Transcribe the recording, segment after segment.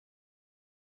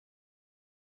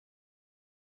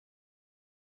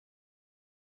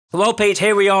Well, Pete,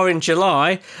 here we are in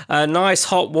July. Nice,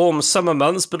 hot, warm summer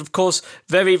months, but of course,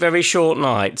 very, very short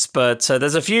nights. But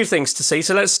there's a few things to see.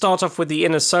 So let's start off with the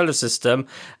inner solar system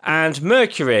and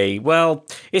Mercury. Well,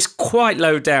 it's quite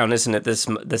low down, isn't it?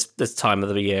 This time of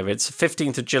the year. It's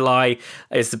 15th of July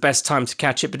is the best time to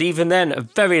catch it, but even then, a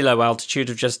very low altitude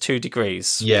of just 2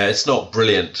 degrees. Yeah, it's not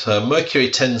brilliant. Mercury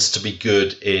tends to be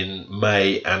good in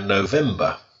May and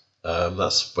November.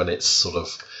 That's when it's sort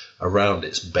of around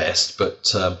its best,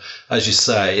 but as you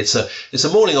say, it's a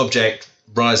morning object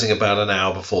rising about an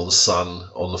hour before the sun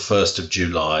on the 1st of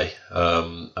July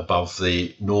above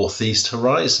the northeast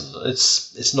horizon.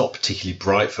 It's not particularly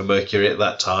bright for Mercury at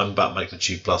that time, about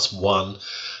magnitude +1,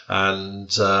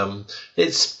 and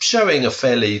it's showing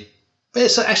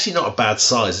it's actually not a bad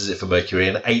size, is it, for Mercury?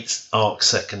 An 8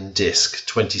 arc-second disk,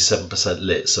 27%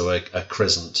 lit, so a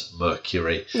crescent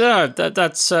Mercury. No,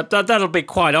 that'll be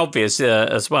quite obvious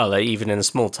as well. Even in a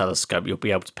small telescope, you'll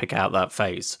be able to pick out that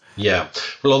phase. Yeah.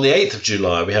 Well, on the 8th of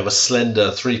July, we have a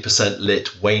slender 3%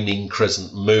 lit waning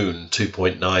crescent moon,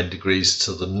 2.9 degrees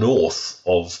to the north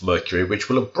of Mercury, which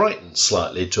will have brightened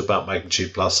slightly to about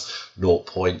magnitude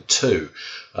 +0.2.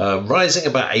 Rising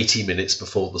about 80 minutes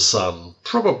before the sun,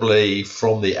 probably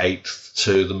from the 8th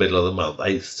to the middle of the month,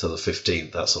 8th to the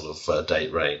 15th, that sort of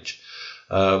date range.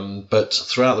 But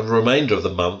throughout the remainder of the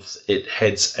month, it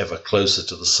heads ever closer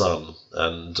to the sun.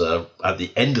 And at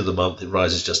the end of the month, it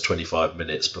rises just 25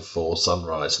 minutes before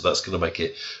sunrise. So that's going to make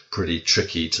it pretty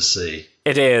tricky to see.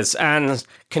 It is. And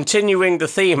continuing the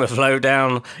theme of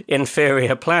low-down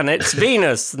inferior planets,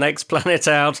 Venus, the next planet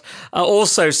out,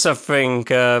 also suffering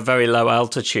very low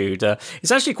altitude.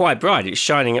 It's actually quite bright. It's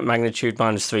shining at magnitude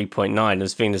 -3.9,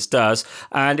 as Venus does.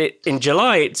 And in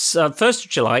July, it's 1st of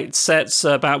July, it sets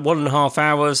about 1.5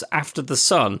 hours after the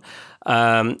sun.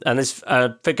 And this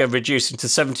figure reducing to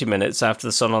 70 minutes after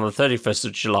the sun on the 31st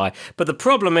of July. But the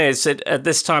problem is that at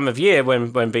this time of year,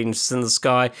 when Venus is in the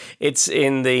sky, it's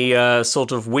in the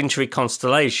sort of wintry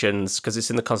constellations, because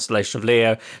it's in the constellation of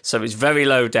Leo. So it's very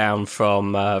low down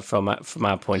from our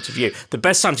point of view. The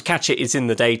best time to catch it is in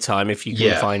the daytime, if you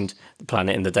can find the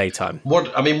planet in the daytime. What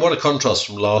a contrast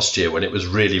from last year, when it was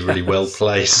really, really well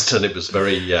placed and it was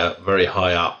very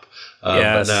high up.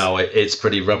 But now it's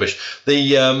pretty rubbish.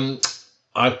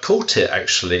 I caught it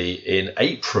actually in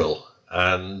April,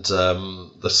 and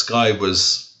the sky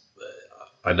was,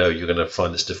 I know you're going to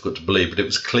find this difficult to believe, but it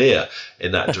was clear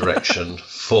in that direction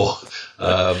for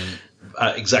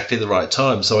at exactly the right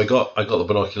time. So I got the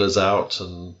binoculars out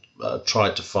and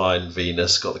tried to find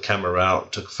Venus, got the camera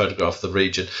out, took a photograph of the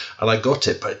region, and I got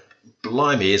it. But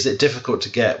blimey, is it difficult to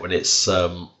get when it's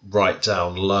right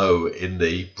down low in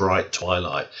the bright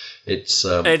twilight? It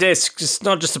is. It's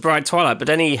not just a bright twilight, but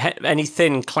any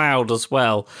thin cloud as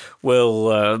well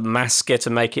will mask it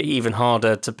and make it even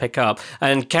harder to pick up.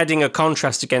 And getting a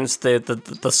contrast against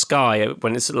the sky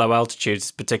when it's at low altitude is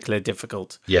particularly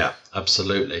difficult. Yeah,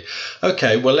 absolutely.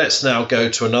 Okay, well, let's now go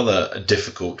to another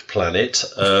difficult planet,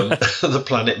 the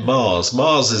planet Mars.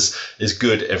 Mars is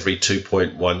good every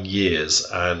 2.1 years,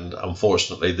 and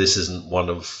unfortunately, this isn't one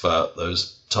of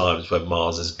those times when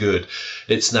Mars is good.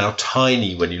 It's now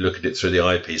tiny when you look at it through the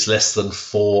eyepiece, less than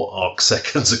 4 arc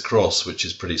seconds across, which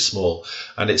is pretty small,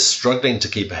 and it's struggling to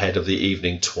keep ahead of the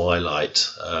evening twilight.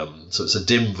 So it's a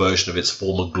dim version of its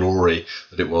former glory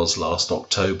that it was last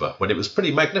October, when it was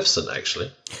pretty magnificent,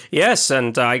 actually. Yes,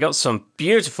 and I got some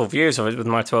beautiful views of it with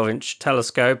my 12-inch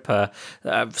telescope,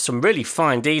 some really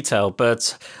fine detail,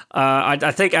 but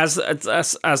I think as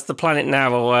the planet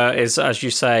now is, as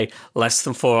you say, less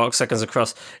than 4 arc seconds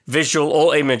across, visual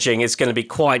or imaging is going to be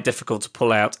quite difficult to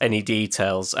pull out any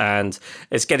details, and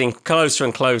it's getting closer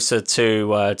and closer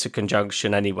to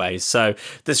conjunction anyway. So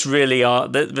this really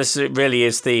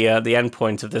is the end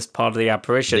point of this part of the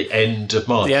apparition. The end of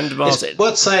Mars. The end of Mars. It's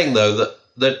worth saying, though, that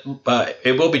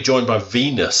it will be joined by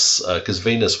Venus, because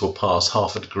Venus will pass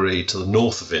 0.5 degree to the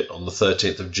north of it on the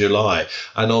 13th of July.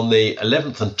 And on the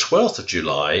 11th and 12th of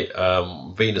July,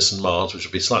 Venus and Mars, which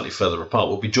will be slightly further apart,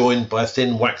 will be joined by a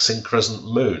thin waxing crescent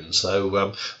moon.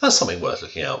 So that's something worth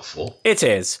looking out for. It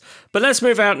is. But let's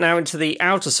move out now into the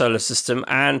outer solar system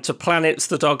and to planets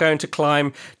that are going to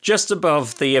climb just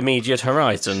above the immediate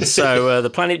horizon. So the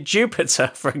planet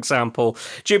Jupiter, for example.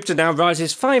 Jupiter now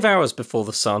rises 5 hours before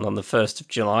the sun on the 1st of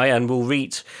July and will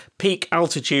reach peak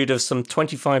altitude of some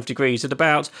 25 degrees at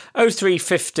about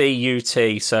 0350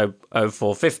 UT, so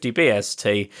 0450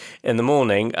 BST in the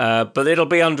morning. But it'll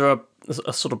be under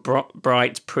a sort of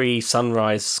bright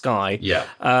pre-sunrise sky. Yeah.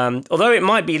 Although it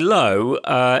might be low,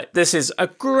 this is a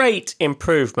great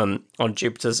improvement on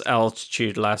Jupiter's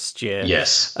altitude last year.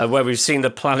 Yes. Where we've seen the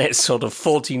planet sort of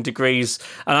 14 degrees.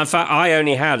 And in fact, I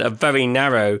only had a very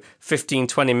narrow 15,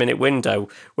 20-minute window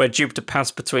where Jupiter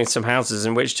passed between some houses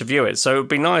in which to view it. So it would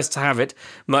be nice to have it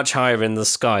much higher in the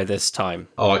sky this time.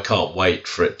 Oh, I can't wait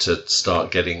for it to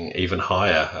start getting even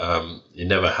higher. You're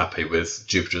never happy with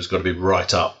Jupiter. It's got to be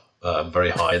right up. Very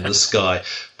high in the sky,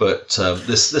 but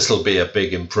this will be a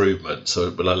big improvement. So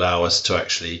it will allow us to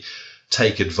actually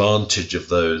take advantage of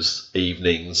those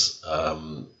evenings,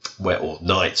 or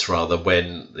nights rather,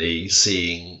 when the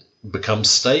seeing becomes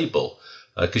stable.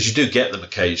 Because you do get them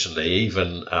occasionally,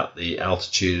 even at the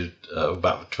altitude of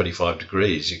about 25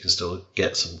 degrees, you can still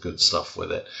get some good stuff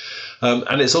with it.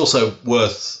 And it's also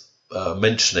worth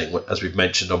mentioning, as we've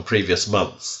mentioned on previous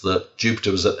months, that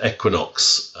Jupiter was at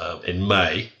equinox in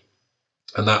May.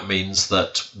 And that means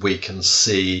that we can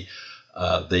see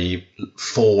the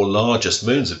 4 largest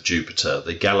moons of Jupiter,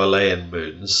 the Galilean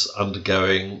moons,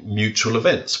 undergoing mutual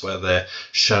events where their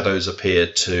shadows appear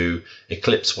to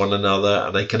eclipse one another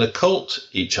and they can occult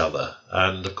each other.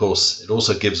 And of course, it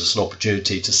also gives us an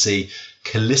opportunity to see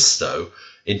Callisto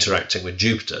interacting with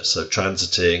Jupiter, so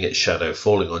transiting its shadow,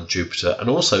 falling on Jupiter, and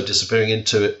also disappearing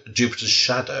into Jupiter's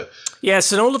shadow.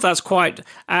 Yes, and all of that's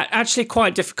actually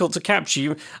quite difficult to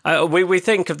capture. We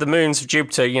think of the moons of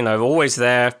Jupiter, always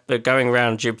there, going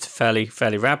around Jupiter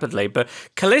fairly rapidly. But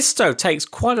Callisto takes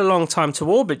quite a long time to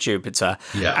orbit Jupiter.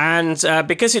 Yeah. And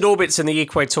because it orbits in the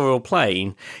equatorial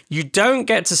plane, you don't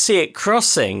get to see it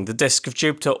crossing the disk of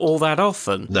Jupiter all that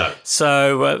often. No.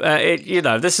 So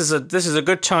this is a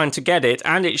good time to get it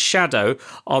and its shadow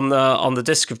on the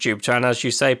disk of Jupiter. And as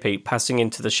you say, Pete, passing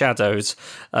into the shadows,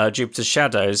 Jupiter's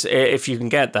shadows, if you can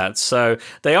get that. So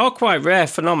they are quite rare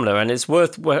phenomena, and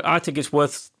I think it's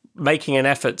worth making an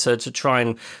effort to try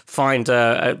and find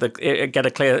get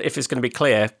a clear, if it's going to be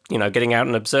clear, getting out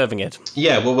and observing it.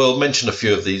 Yeah, well, we'll mention a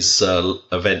few of these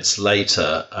events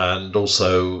later, and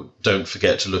also don't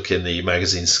forget to look in the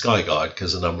magazine Sky Guide,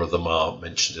 because a number of them are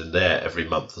mentioned in there every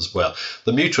month as well.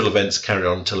 The mutual events carry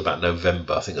on until about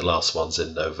November. I think the last one's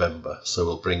in November, so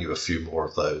we'll bring you a few more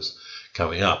of those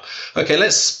coming up. Okay,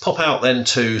 let's pop out then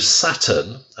to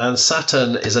Saturn. And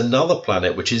Saturn is another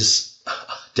planet which is,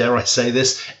 dare I say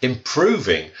this,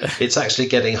 improving. It's actually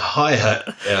getting higher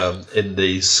in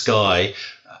the sky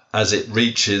as it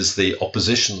reaches the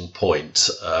opposition point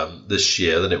this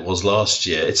year than it was last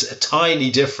year. It's a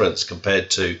tiny difference compared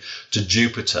to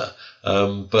Jupiter,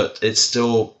 but it's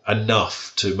still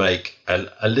enough to make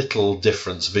a little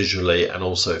difference visually, and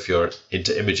also if you're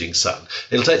into imaging Saturn.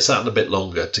 It'll take Saturn a bit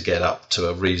longer to get up to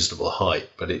a reasonable height,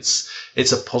 but it's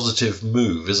a positive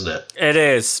move, isn't it? It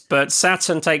is, but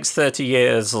Saturn takes 30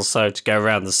 years or so to go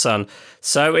around the Sun,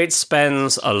 so it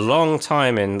spends a long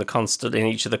time in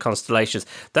each of the constellations.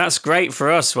 That's great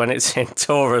for us when it's in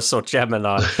Taurus or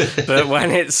Gemini, but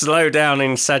when it's low down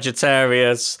in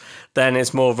Sagittarius, then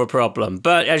it's more of a problem.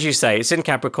 But as you say, it's in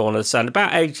Capricorn of the Sun,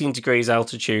 about 18 degrees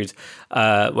altitude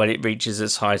when it reaches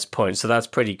its highest point, so that's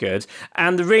pretty good.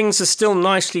 And the rings are still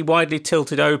nicely widely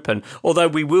tilted open, although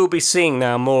we will be seeing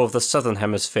now more of the southern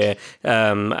hemisphere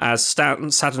as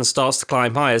Saturn starts to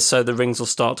climb higher, so the rings will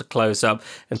start to close up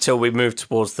until we move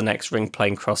towards the next ring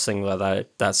plane crossing, where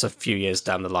that's a few years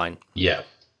down the line. Yeah.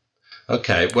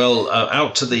 Okay, well,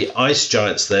 out to the ice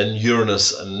giants then,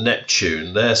 Uranus and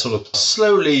Neptune. They're sort of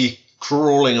slowly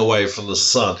crawling away from the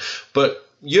sun, but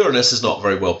Uranus is not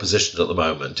very well positioned at the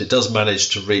moment. It does manage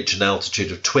to reach an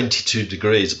altitude of 22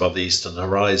 degrees above the eastern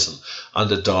horizon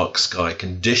under dark sky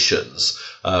conditions,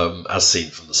 as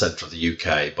seen from the centre of the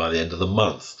UK by the end of the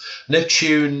month.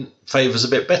 Neptune favours a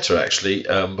bit better, actually,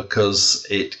 because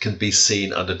it can be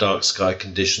seen under dark sky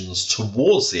conditions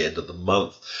towards the end of the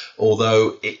month,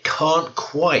 although it can't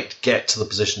quite get to the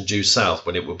position due south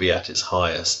when it will be at its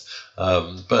highest.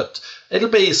 But it'll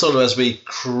be sort of as we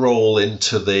crawl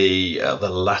into the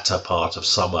latter part of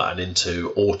summer and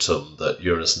into autumn that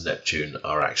Uranus and Neptune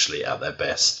are actually at their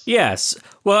best. Yes.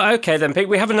 Well, okay then, Pete.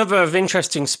 We have a number of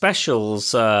interesting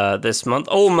specials this month.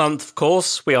 All month, of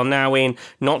course. We are now in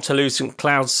noctilucent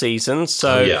cloud season.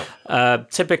 So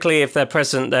typically, if they're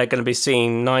present, they're going to be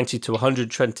seen 90 to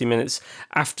 120 minutes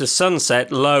after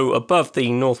sunset, low above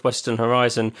the northwestern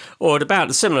horizon, or at about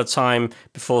a similar time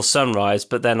before sunrise,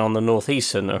 but then on the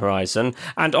northeastern horizon.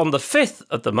 And on the 5th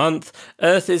of the month,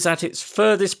 Earth is at its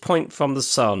furthest point from the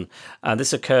sun.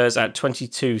 This occurs at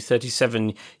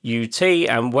 22:37 UT,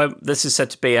 and this is said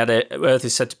to be Earth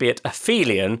is said to be at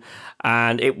aphelion,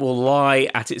 and it will lie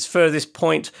at its furthest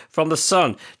point from the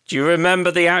sun. Do you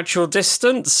remember the actual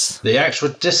distance? The actual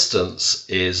distance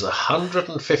is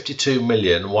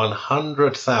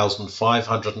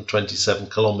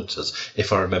 152,100,527 kilometres,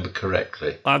 if I remember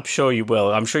correctly. I'm sure you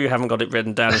will. I'm sure you haven't got it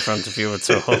written down in front of you at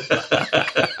all.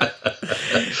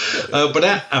 But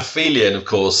at aphelion, of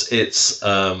course, it's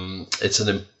an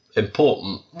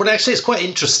important. Well, actually, it's quite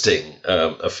interesting,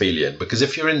 aphelion, because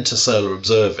if you're into solar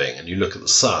observing and you look at the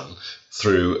sun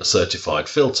through a certified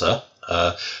filter,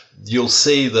 you'll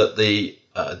see that the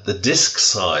disk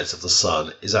size of the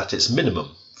sun is at its minimum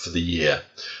for the year,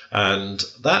 and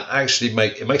that actually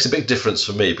makes a big difference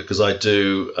for me, because I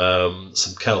do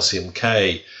some calcium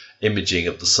K imaging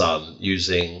of the sun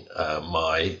using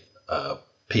my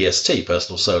PST,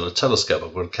 Personal Solar Telescope.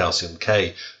 I've got a calcium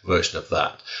K version of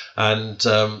that, and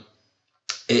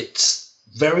it's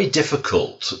very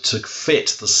difficult to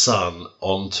fit the sun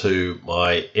onto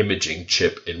my imaging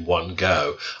chip in one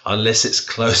go unless it's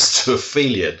close to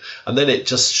aphelion, and then it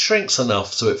just shrinks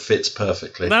enough so it fits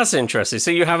perfectly. That's interesting.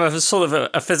 So you have a sort of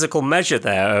a physical measure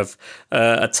there of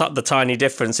the tiny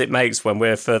difference it makes when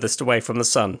we're furthest away from the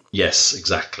sun. Yes,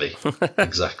 exactly.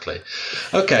 Exactly.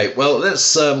 Okay, well,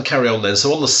 let's carry on then.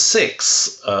 So on the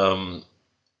 6th,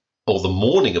 or the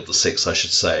morning of the 6th, I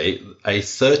should say, a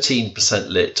 13%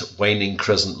 lit waning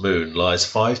crescent moon lies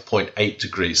 5.8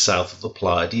 degrees south of the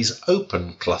Pleiades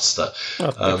open cluster.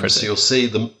 So you'll see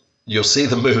the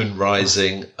moon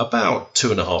rising about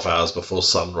 2.5 hours before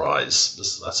sunrise.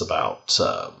 That's about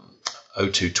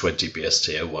 0220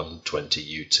 BST,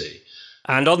 0120 UT.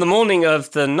 And on the morning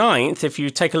of the 9th, if you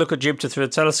take a look at Jupiter through a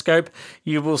telescope,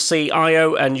 you will see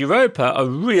Io and Europa are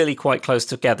really quite close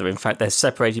together. In fact, they're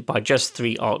separated by just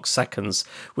 3 arc seconds,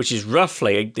 which is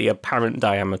roughly the apparent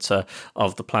diameter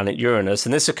of the planet Uranus.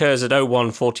 And this occurs at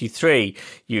 0143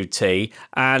 UT.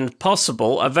 And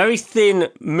possible, a very thin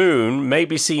moon may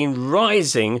be seen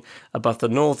rising above the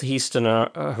northeastern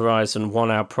horizon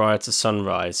 1 hour prior to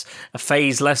sunrise. A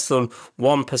phase less than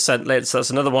 1% lit. So that's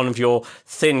another one of your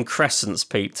thin crescents,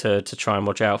 Pete, to try and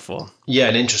watch out for. Yeah,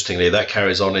 and interestingly, that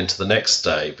carries on into the next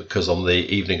day, because on the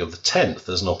evening of the 10th,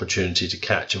 there's an opportunity to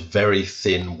catch a very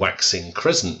thin waxing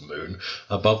crescent moon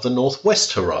above the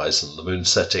northwest horizon, the moon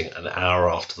setting an hour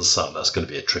after the sun. That's going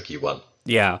to be a tricky one.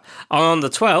 Yeah. On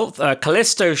the 12th,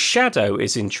 Callisto's shadow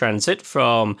is in transit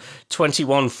from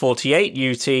 2148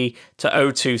 UT to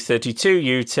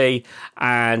 0232 UT,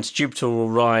 and Jupiter will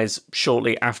rise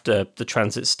shortly after the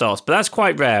transit starts. But that's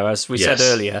quite rare, as we said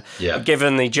earlier. Yeah.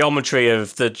 Given the geometry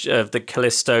of the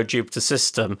Callisto-Jupiter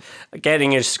system,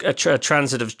 getting a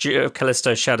transit of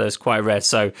Callisto's shadow is quite rare.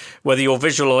 So whether you're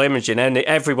visual or imaging,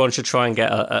 everyone should try and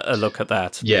get a look at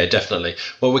that. Yeah, definitely.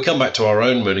 Well, we come back to our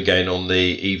own moon again on the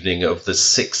evening of the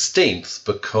 16th,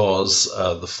 because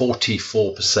the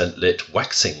 44% lit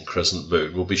waxing crescent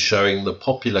moon will be showing the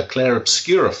popular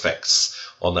clair-obscur effects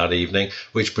on that evening,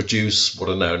 which produce what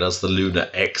are known as the lunar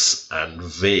X and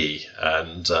V,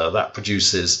 and that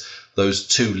produces those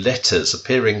 2 letters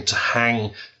appearing to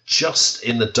hang just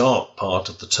in the dark part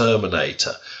of the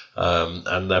terminator,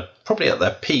 and they're probably at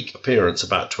their peak appearance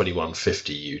about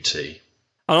 2150 UT.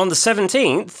 And on the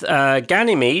 17th,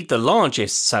 Ganymede, the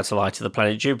largest satellite of the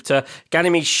planet Jupiter,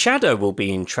 Ganymede's shadow will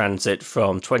be in transit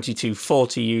from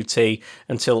 2240 UT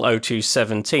until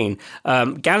 0217.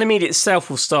 Ganymede itself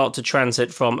will start to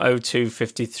transit from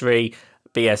 0253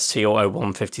 BST or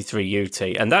 0153 UT.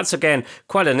 And that's, again,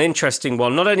 quite an interesting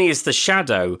one. Not only is the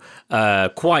shadow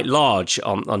quite large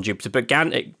on Jupiter, but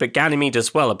Ganymede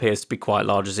as well appears to be quite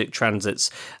large as it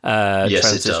transits.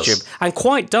 Yes, it does. Jupiter. And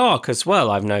quite dark as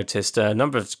well, I've noticed.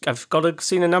 I've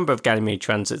seen a number of Ganymede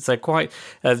transits. They're quite...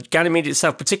 Ganymede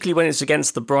itself, particularly when it's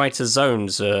against the brighter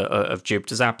zones of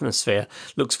Jupiter's atmosphere,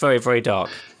 looks very, very dark.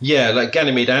 Yeah, like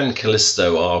Ganymede and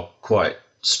Callisto are quite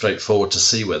straightforward to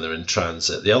see when they're in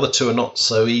transit. The other 2 are not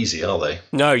so easy, are they?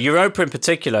 No, Europa in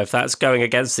particular, if that's going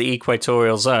against the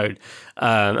equatorial zone,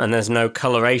 and there's no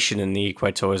coloration in the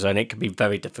equatorial zone, it can be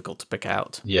very difficult to pick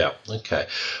out. Yeah, okay.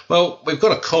 Well, we've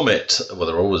got a comet. Well,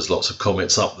 there are always lots of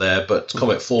comets up there, but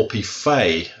Comet 4P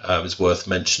Phae is worth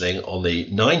mentioning on the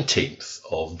 19th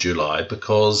of July,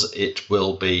 because it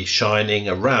will be shining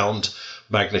around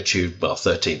magnitude, well,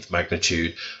 13th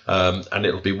magnitude, and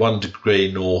it'll be 1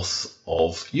 degree north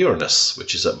of Uranus,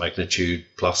 which is at magnitude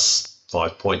plus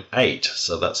 5.8,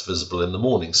 so that's visible in the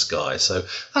morning sky. So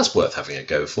that's worth having a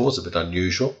go for. It's a bit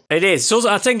unusual. It is. It's also,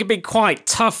 I think it'd be quite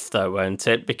tough, though, won't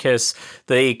it? Because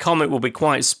the comet will be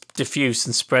quite diffuse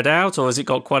and spread out, or has it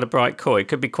got quite a bright core? It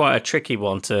could be quite a tricky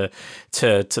one to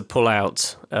pull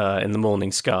out in the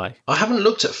morning sky. I haven't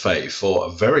looked at Faye for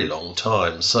a very long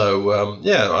time, so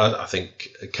I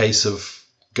think a case of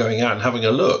going out and having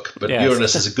a look. But yes.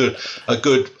 Uranus is a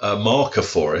good marker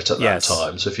for it at that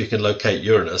time. So if you can locate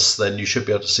Uranus, then you should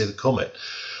be able to see the comet.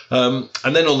 And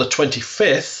then on the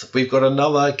 25th, we've got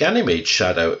another Ganymede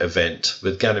shadow event,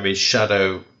 with Ganymede's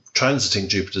shadow transiting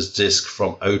Jupiter's disk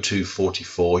from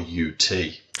 0244 UT.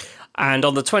 And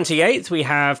on the 28th, we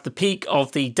have the peak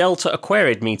of the Delta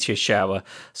Aquarid meteor shower.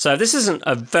 So this isn't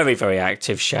a very, very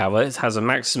active shower. It has a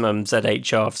maximum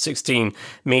ZHR of 16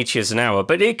 meteors an hour,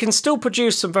 but it can still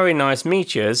produce some very nice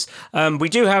meteors. We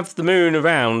do have the moon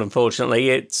around, unfortunately.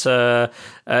 It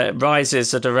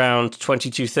rises at around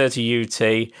 2230 UT.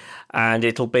 And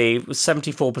it'll be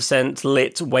 74%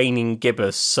 lit waning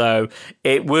gibbous, so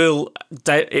it will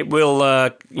get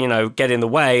in the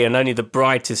way, and only the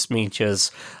brightest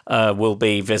meteors will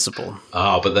be visible.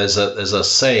 But there's a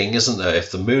saying, isn't there?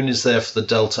 If the moon is there for the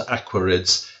Delta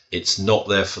Aquarids, it's not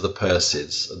there for the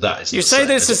Perseids. That is. You say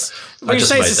this is. Well, you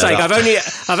say it's a saying. I've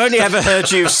only ever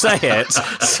heard you say it,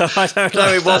 so I don't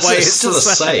know in what way it's still a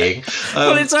saying.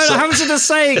 Well, it's how is it a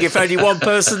saying if only one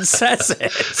person says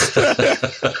it?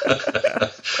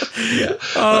 Yeah.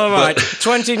 All right.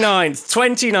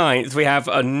 29th, we have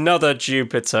another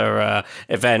Jupiter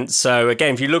event. So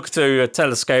again, if you look through a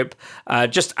telescope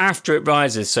just after it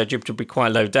rises, so Jupiter will be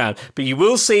quite low down, but you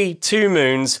will see two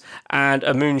moons and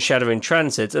a moon shadow in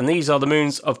transit. And these are the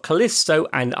moons of Callisto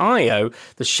and Io,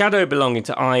 the shadow belonging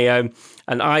to Io.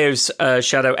 And Io's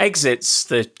shadow exits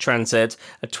the transit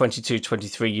at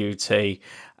 2223 UT,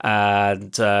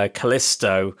 and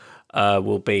Callisto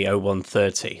will be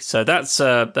 0130. So that's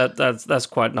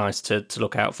quite nice to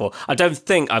look out for. I don't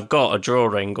think I've got a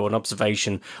drawing or an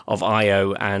observation of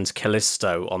Io and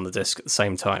Callisto on the disk at the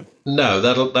same time. No,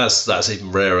 that's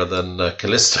even rarer than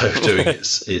Callisto doing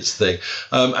its thing.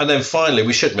 And then finally,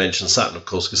 we should mention Saturn, of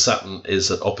course, because Saturn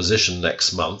is at opposition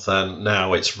next month, and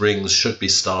now its rings should be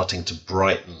starting to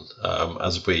brighten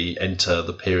as we enter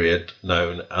the period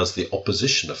known as the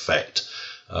opposition effect.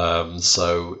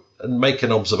 So make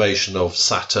an observation of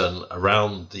Saturn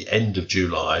around the end of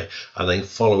July, and then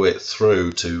follow it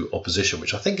through to opposition,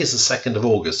 which I think is the 2nd of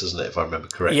August, isn't it, if I remember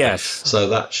correctly? Yes. So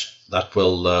that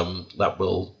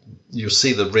will you'll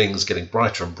see the rings getting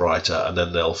brighter and brighter, and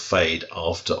then they'll fade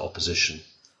after opposition.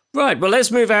 Right, well,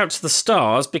 let's move out to the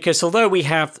stars, because although we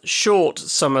have short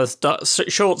summer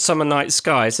night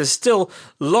skies, there's still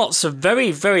lots of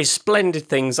very, very splendid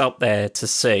things up there to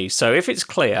see. So if it's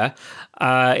clear,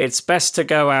 it's best to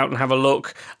go out and have a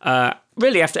look.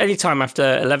 Really, any time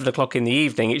after 11 o'clock in the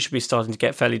evening, it should be starting to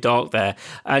get fairly dark there.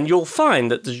 And you'll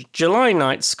find that the July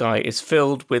night sky is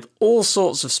filled with all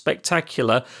sorts of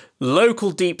spectacular local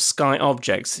deep sky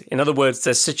objects. In other words,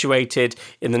 they're situated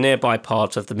in the nearby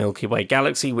part of the Milky Way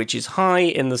galaxy, which is high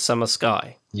in the summer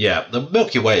sky. Yeah, the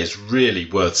Milky Way is really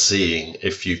worth seeing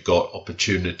if you've got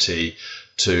opportunity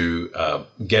to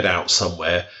get out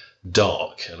somewhere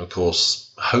dark. And of course,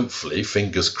 hopefully,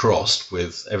 fingers crossed,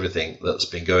 with everything that's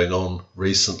been going on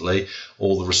recently,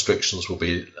 all the restrictions will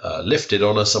be lifted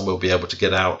on us, and we'll be able to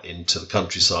get out into the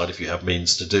countryside if you have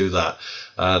means to do that,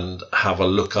 and have a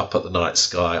look up at the night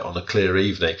sky on a clear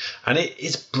evening. And it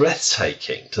is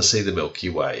breathtaking to see the Milky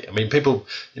Way. I mean, people,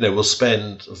 will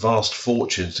spend vast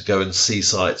fortunes to go and see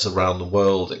sites around the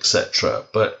world, etc.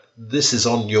 But this is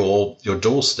on your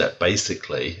doorstep,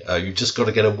 basically. You've just got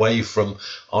to get away from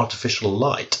artificial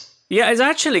light. Yeah, it's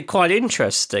actually quite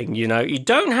interesting. You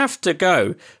don't have to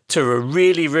go to a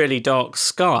really, really dark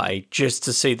sky just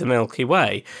to see the Milky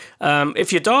Way.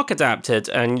 If you're dark adapted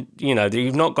and,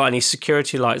 you've not got any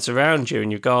security lights around you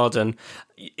in your garden,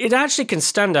 it actually can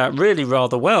stand out really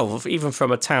rather well, even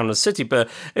from a town or city. But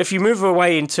if you move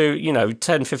away into,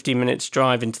 10, 15 minutes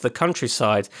drive into the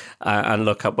countryside and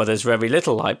look up where there's very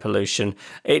little light pollution,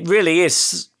 it really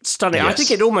is stunning. Yes. I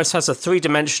think it almost has a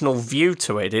three-dimensional view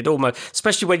to it. It almost,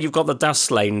 especially when you've got the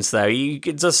dust lanes there,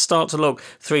 it does start to look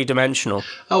three-dimensional.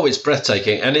 Oh, it's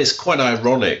breathtaking. And it's quite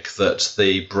ironic that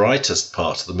the brightest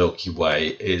part of the Milky Way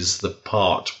is the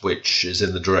part which is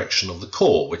in the direction of the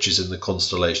core, which is in the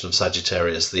constellation of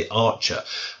Sagittarius, the Archer.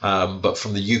 But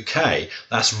from the UK,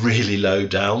 that's really low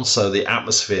down, so the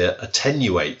atmosphere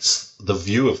attenuates the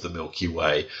view of the Milky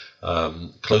Way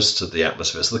close to the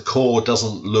atmosphere. So the core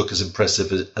doesn't look as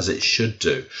impressive as it should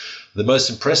do. The most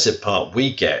impressive part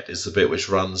we get is the bit which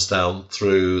runs down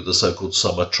through the so-called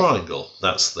summer triangle.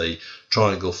 That's the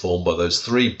triangle formed by those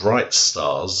three bright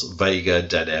stars, Vega,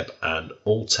 Deneb, and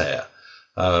Altair.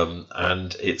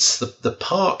 And it's the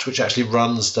part which actually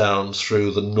runs down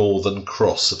through the northern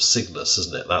cross of Cygnus,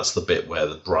 isn't it? That's the bit where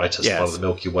the brightest part of the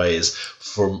Milky Way is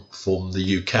from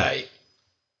the UK.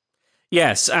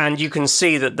 Yes, and you can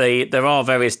see that there are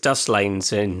various dust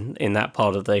lanes in that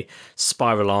part of the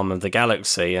spiral arm of the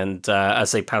galaxy, and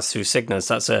as they pass through Cygnus,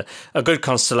 that's a good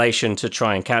constellation to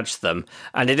try and catch them.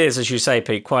 And it is, as you say,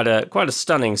 Pete, quite a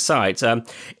stunning sight.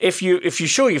 If you're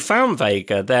sure you found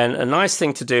Vega, then a nice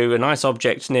thing to do, a nice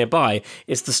object nearby,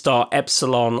 is the star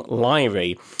Epsilon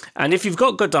Lyrae. And if you've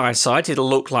got good eyesight, it'll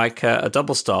look like a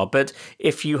double star. But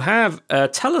if you have a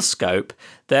telescope,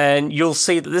 then you'll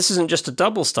see that this isn't just a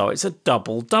double star, it's a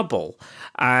double-double.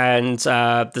 And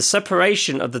the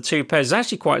separation of the two pairs is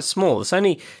actually quite small. It's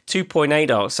only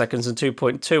 2.8 arc seconds and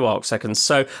 2.2 arc seconds.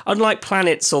 So unlike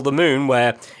planets or the moon,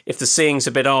 where if the seeing's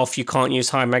a bit off, you can't use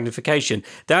high magnification,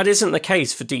 that isn't the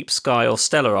case for deep sky or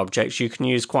stellar objects. You can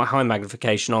use quite high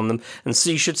magnification on them. And so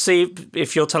you should see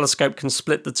if your telescope can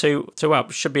split the two up.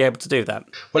 You should be able to do that.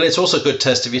 Well, it's also a good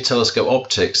test of your telescope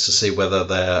optics to see whether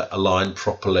they're aligned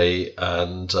properly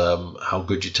and how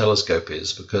good your telescope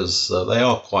is, because they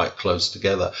are quite close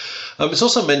together. It's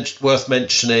also worth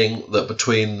mentioning that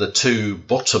between the two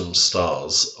bottom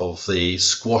stars of the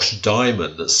squash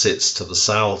diamond that sits to the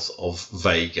south of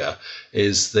Vega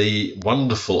is the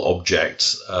wonderful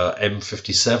object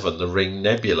M57, the Ring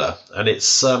Nebula, and it's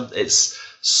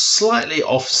slightly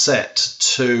offset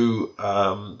to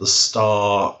the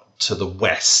star to the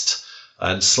west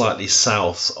and slightly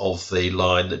south of the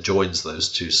line that joins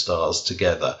those two stars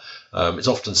together. It's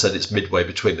often said it's midway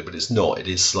between them, but it's not. It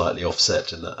is slightly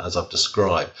offset, as I've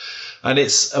described. And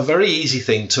it's a very easy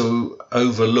thing to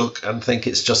overlook and think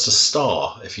it's just a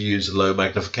star if you use a low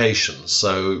magnification.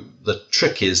 So the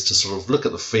trick is to sort of look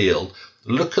at the field,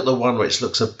 look at the one which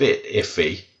looks a bit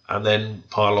iffy, and then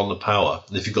pile on the power.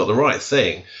 And if you've got the right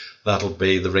thing, that'll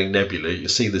be the Ring Nebula. You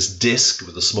see this disk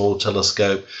with a small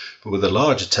telescope, but with a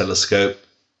larger telescope,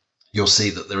 you'll see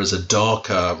that there is a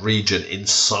darker region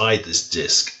inside this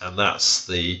disk, and that's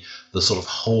the sort of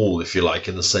hole, if you like,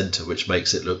 in the center, which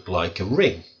makes it look like a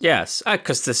ring. Yes,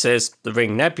 because this is the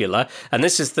Ring Nebula, and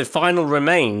this is the final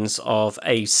remains of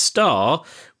a star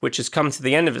which has come to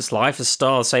the end of its life, a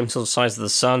star the same sort of size as the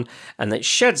sun, and it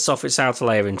sheds off its outer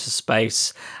layer into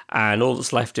space, and all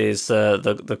that's left is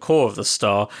the core of the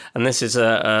star. And this is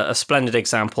a splendid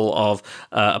example of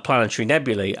a planetary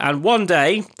nebulae. And one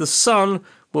day, the sun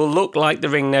will look like the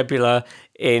Ring Nebula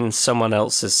in someone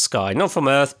else's sky. Not from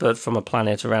Earth, but from a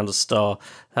planet around a star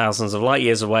thousands of light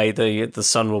years away. The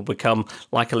sun will become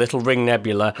like a little ring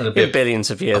nebula in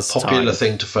billions of years' time. A popular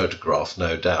thing to photograph,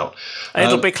 no doubt.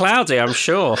 It'll be cloudy, I'm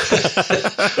sure.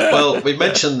 Well, we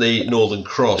mentioned the Northern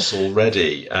Cross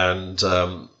already, and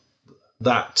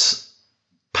that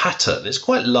pattern is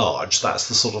quite large. That's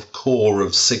the sort of core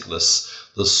of Cygnus,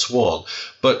 the swan.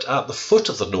 But at the foot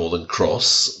of the Northern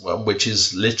Cross, which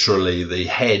is literally the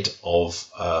head of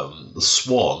the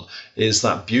swan, is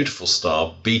that beautiful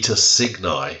star Beta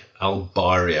Cygni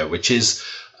Albirea, which is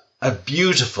a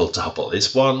beautiful double.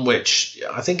 It's one which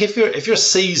I think if you're a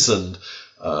seasoned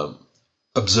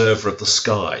observer of the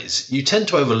skies, you tend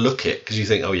to overlook it because you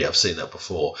think, oh yeah, I've seen that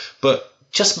before. But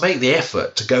just make the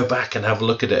effort to go back and have a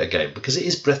look at it again, because it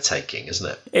is breathtaking,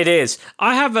 isn't it? It is.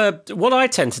 I have what I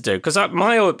tend to do, because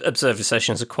my observer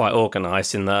sessions are quite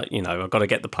organised in that, I've got to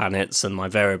get the planets and my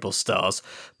variable stars.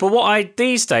 But what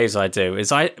these days I do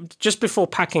is just before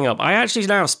packing up, I actually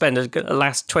now spend the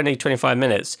last 20, 25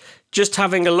 minutes just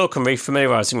having a look and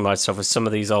refamiliarising myself with some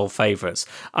of these old favourites.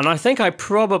 And I think I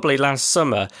probably last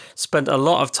summer spent a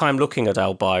lot of time looking at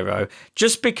Albiro,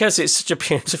 just because it's such a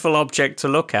beautiful object to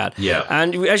look at. Yeah.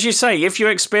 And as you say, if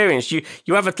you're experienced, you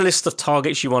have a list of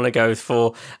targets you want to go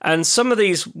for. And some of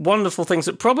these wonderful things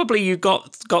that probably you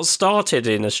got started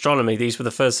in astronomy, these were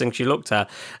the first things you looked at.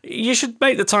 You should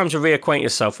make the time to reacquaint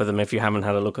yourself with them if you haven't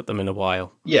had a look at them in a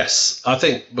while. Yes, I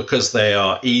think because they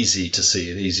are easy to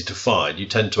see and easy to find, you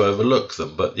tend to overlook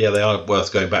them, but yeah, they are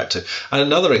worth going back to. And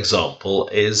another example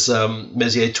is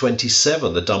Messier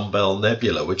 27, the Dumbbell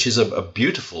Nebula, which is a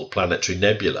beautiful planetary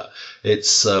nebula. It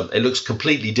looks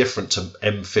completely different to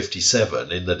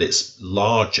M57 in that it's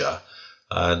larger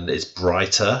and it's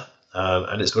brighter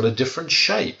and it's got a different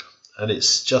shape, and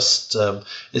it's just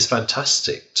it's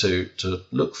fantastic to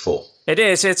look for. It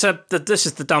is. This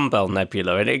is the Dumbbell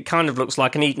Nebula, and it kind of looks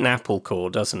like an eaten apple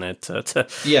core, doesn't it?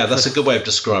 Yeah, that's a good way of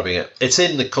describing it. It's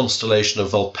in the constellation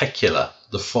of Vulpecula,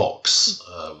 the fox,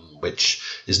 which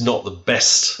is not the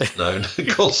best known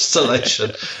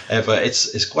constellation ever.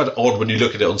 It's quite odd when you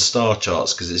look at it on star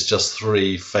charts, because it's just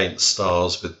three faint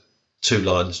stars with two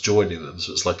lines joining them,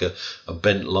 so it's like a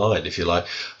bent line, if you like.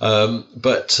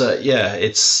 Yeah,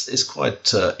 it's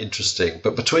quite interesting.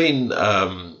 But between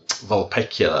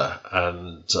Vulpecula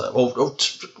and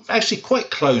actually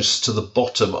quite close to the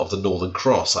bottom of the Northern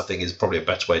Cross, I think is probably a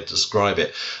better way to describe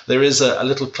it, there is a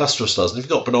little cluster of stars, and if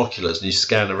you've got binoculars and you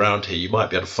scan around here, you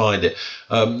might be able to find it.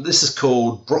 This is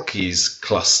called Brockie's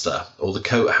cluster, or the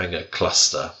coat hanger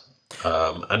cluster,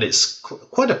 and it's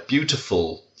quite a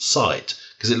beautiful sight,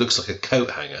 because it looks like a coat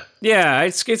hanger. Yeah,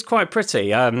 it's quite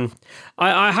pretty.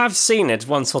 I have seen it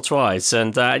once or twice,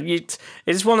 and it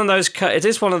is one of those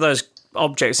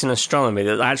objects in astronomy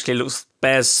that actually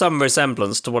bears some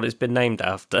resemblance to what it's been named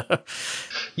after.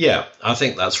 Yeah, I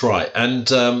think that's right.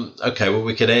 And okay, well,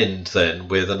 we can end then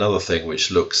with another thing which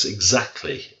looks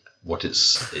exactly what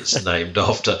it's named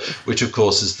after, which of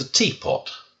course is the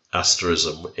teapot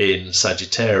asterism in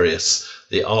Sagittarius,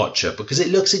 the Archer, because it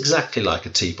looks exactly like a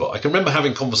teapot. I can remember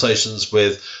having conversations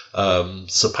with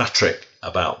Sir Patrick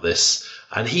about this,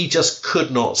 and he just could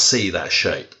not see that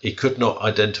shape. He could not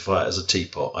identify it as a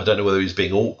teapot. I don't know whether he was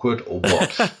being awkward or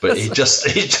what, but he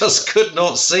just could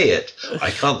not see it. I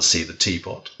can't see the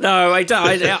teapot. No, I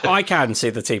can see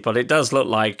the teapot. It does look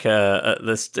like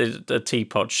a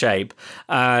teapot shape,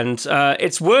 and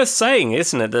it's worth saying,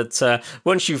 isn't it, that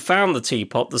once you've found the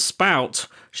teapot, the spout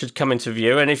should come into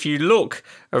view. And if you look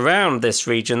around this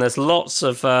region, there's lots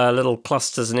of little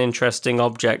clusters and interesting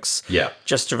objects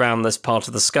just around this part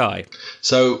of the sky.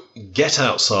 So get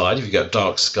outside if you've got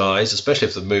dark skies, especially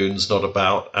if the moon's not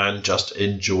about, and just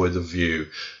enjoy the view.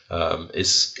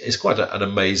 It's quite an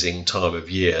amazing time of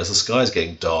year. As the sky's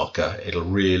getting darker, it'll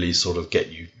really sort of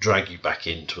drag you back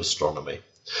into astronomy.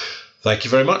 Thank you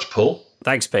very much, Paul.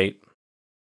 Thanks, Pete.